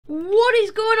What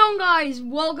is going on, guys?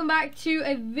 Welcome back to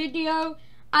a video,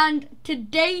 and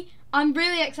today I'm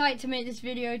really excited to make this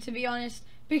video, to be honest,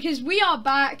 because we are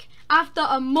back after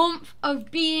a month of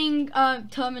being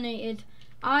terminated.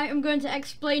 I am going to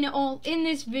explain it all in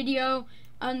this video,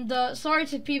 and sorry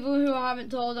to people who I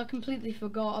haven't told, I completely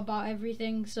forgot about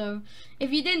everything. So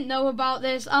if you didn't know about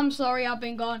this, I'm sorry I've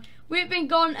been gone. We've been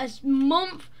gone a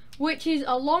month, which is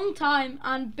a long time,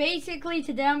 and basically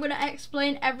today I'm going to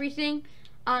explain everything.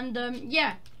 And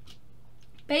yeah,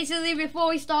 basically before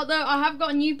we start though, I have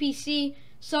got a new PC,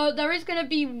 so there is going to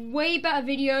be way better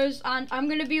videos, and I'm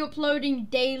going to be uploading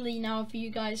daily now for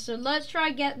you guys. So let's try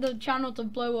get the channel to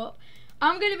blow up.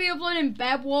 I'm going to be uploading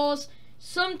Bedwars,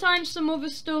 sometimes some other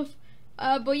stuff,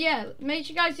 but yeah, make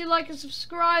sure you guys do like and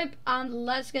subscribe, and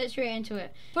let's get straight into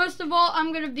it. First of all,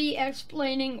 I'm going to be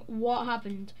explaining what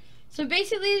happened. So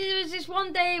basically there was this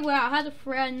one day where I had a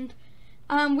friend,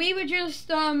 we were just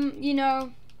you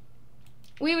know,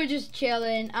 we were just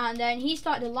chilling, and then he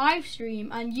started a live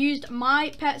stream and used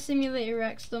my Pet Simulator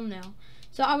X thumbnail.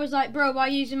 So I was like, bro, why are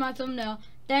you using my thumbnail?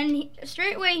 Then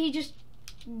straight away he just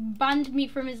banned me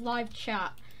from his live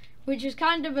chat, which is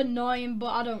kind of annoying,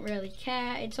 but I don't really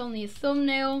care. It's only a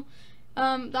thumbnail.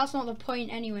 That's not the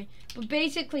point anyway. But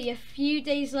basically a few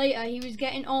days later he was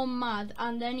getting all mad,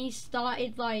 and then he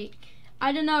started, like,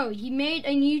 I don't know, he made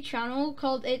a new channel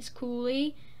called It's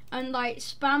Coolly and like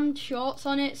spammed shorts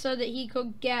on it so that he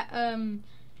could get a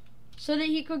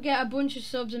bunch of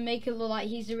subs and make it look like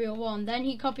he's the real one. Then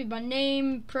he copied my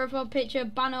name, profile picture,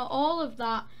 banner, all of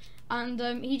that, and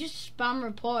he just spam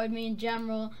reported me in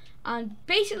general, and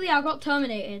basically I got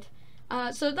terminated.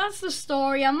 So that's the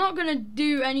story. I'm not gonna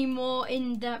do any more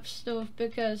in-depth stuff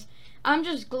because I'm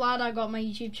just glad I got my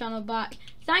YouTube channel back.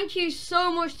 Thank you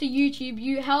so much to YouTube.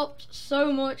 You helped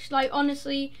so much. Like,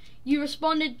 honestly, you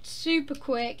responded super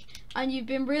quick, and you've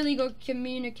been really good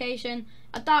communication.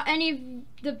 I doubt any of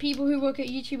the people who work at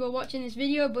YouTube are watching this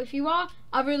video, but if you are,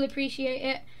 I really appreciate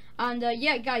it. And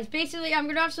yeah, guys, basically I'm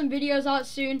gonna have some videos out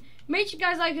soon. Make sure you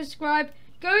guys like and subscribe.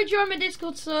 Go join my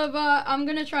Discord server. I'm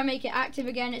gonna try and make it active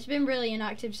again. It's been really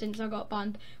inactive since I got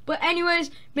banned. But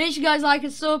anyways, make sure you guys like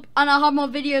and sub, and I'll have more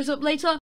videos up later.